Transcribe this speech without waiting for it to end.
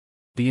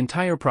The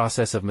entire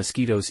process of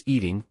mosquitoes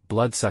eating,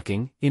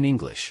 blood-sucking, in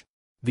English.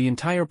 The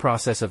entire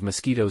process of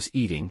mosquitoes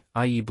eating,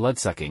 i.e.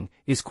 blood-sucking,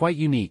 is quite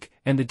unique,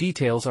 and the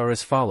details are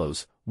as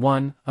follows.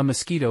 1. A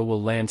mosquito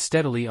will land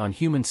steadily on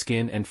human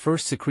skin and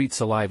first secrete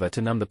saliva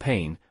to numb the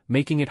pain,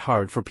 making it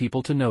hard for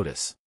people to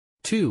notice.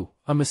 2.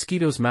 A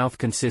mosquito's mouth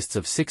consists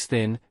of 6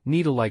 thin,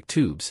 needle-like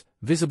tubes,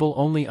 visible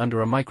only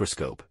under a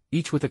microscope,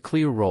 each with a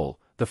clear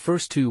roll, the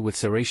first 2 with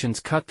serrations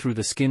cut through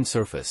the skin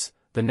surface,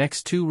 the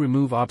next 2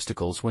 remove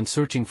obstacles when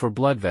searching for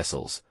blood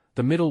vessels,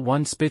 the middle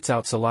one spits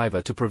out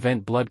saliva to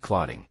prevent blood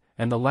clotting,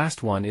 and the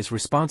last one is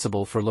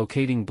responsible for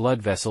locating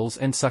blood vessels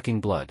and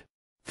sucking blood.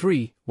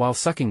 3. While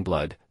sucking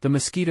blood, the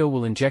mosquito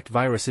will inject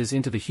viruses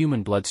into the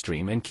human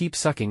bloodstream and keep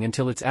sucking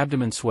until its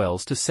abdomen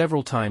swells to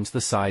several times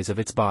the size of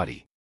its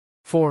body.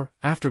 4.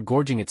 After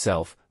gorging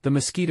itself, the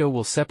mosquito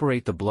will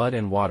separate the blood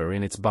and water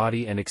in its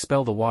body and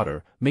expel the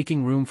water,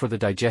 making room for the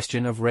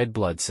digestion of red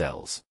blood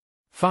cells.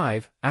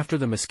 5. After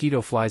the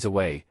mosquito flies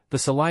away, the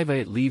saliva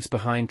it leaves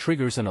behind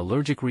triggers an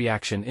allergic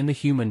reaction in the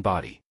human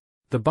body.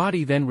 The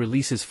body then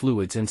releases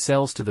fluids and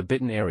cells to the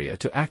bitten area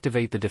to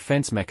activate the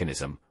defense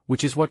mechanism,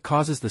 which is what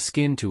causes the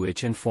skin to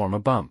itch and form a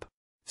bump.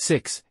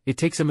 6. It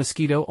takes a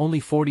mosquito only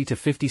 40 to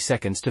 50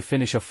 seconds to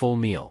finish a full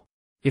meal.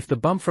 If the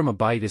bump from a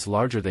bite is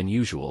larger than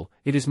usual,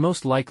 it is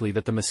most likely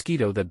that the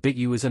mosquito that bit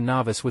you is a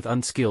novice with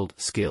unskilled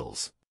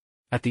skills.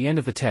 At the end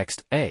of the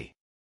text, A.